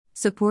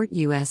Support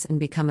us and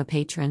become a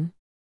patron?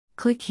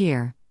 Click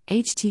here,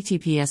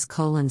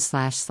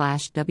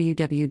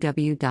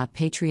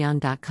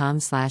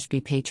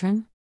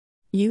 https://www.patreon.com/bepatron.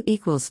 U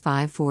equals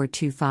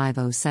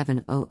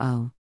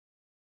 54250700.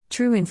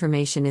 True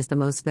information is the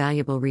most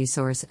valuable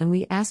resource, and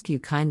we ask you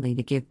kindly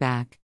to give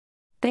back.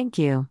 Thank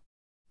you.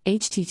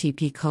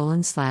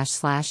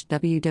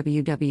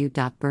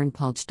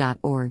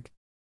 http://www.burnpulch.org.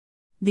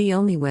 The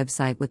only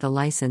website with a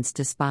license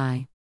to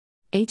spy.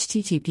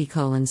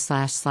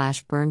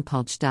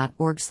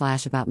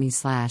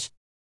 http://burnpulch.org/aboutme/.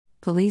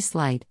 Police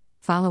Light.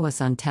 Follow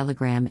us on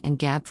Telegram and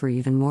Gab for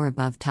even more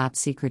above top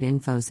secret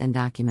infos and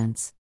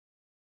documents.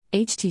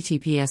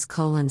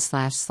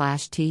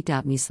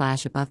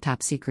 https://t.me/above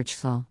top secret.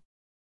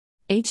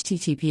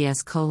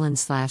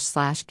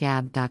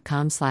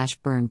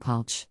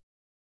 https://gab.com/burnpulch.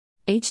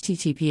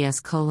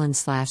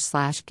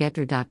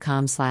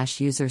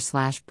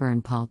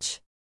 https://getter.com/user/burnpulch.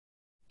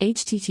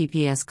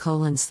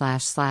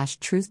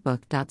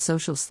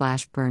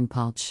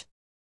 https://truthbook.social/burnpulch.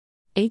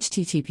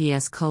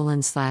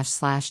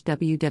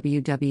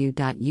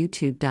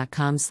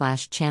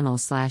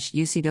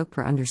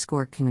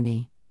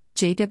 https://www.youtube.com/channel/ucdokper_community.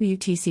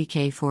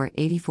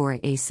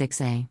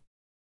 JWTCK484A6A.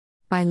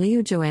 By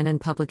Leo Joannan.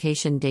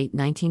 Publication date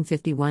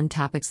 1951.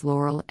 Topics: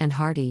 Laurel and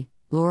Hardy,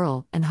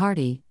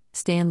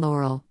 Stan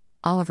Laurel,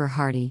 Oliver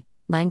Hardy,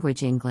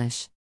 language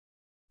English.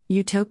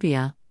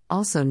 Utopia,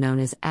 also known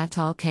as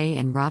Atoll K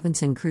and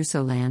Robinson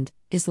Crusoe Land,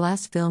 is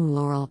last film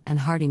Laurel and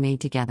Hardy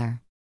made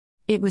together.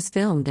 It was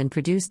filmed and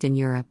produced in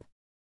Europe.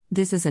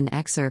 This is an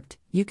excerpt.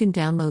 You can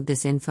download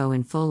this info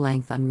in full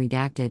length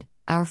unredacted,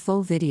 our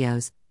full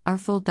videos, our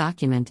full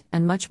document,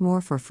 and much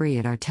more for free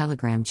at our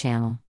Telegram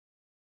channel.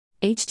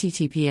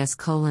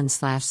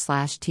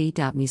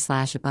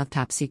 https://t.me/above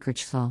top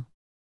secret.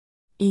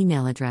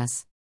 Email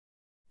address.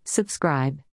 Subscribe.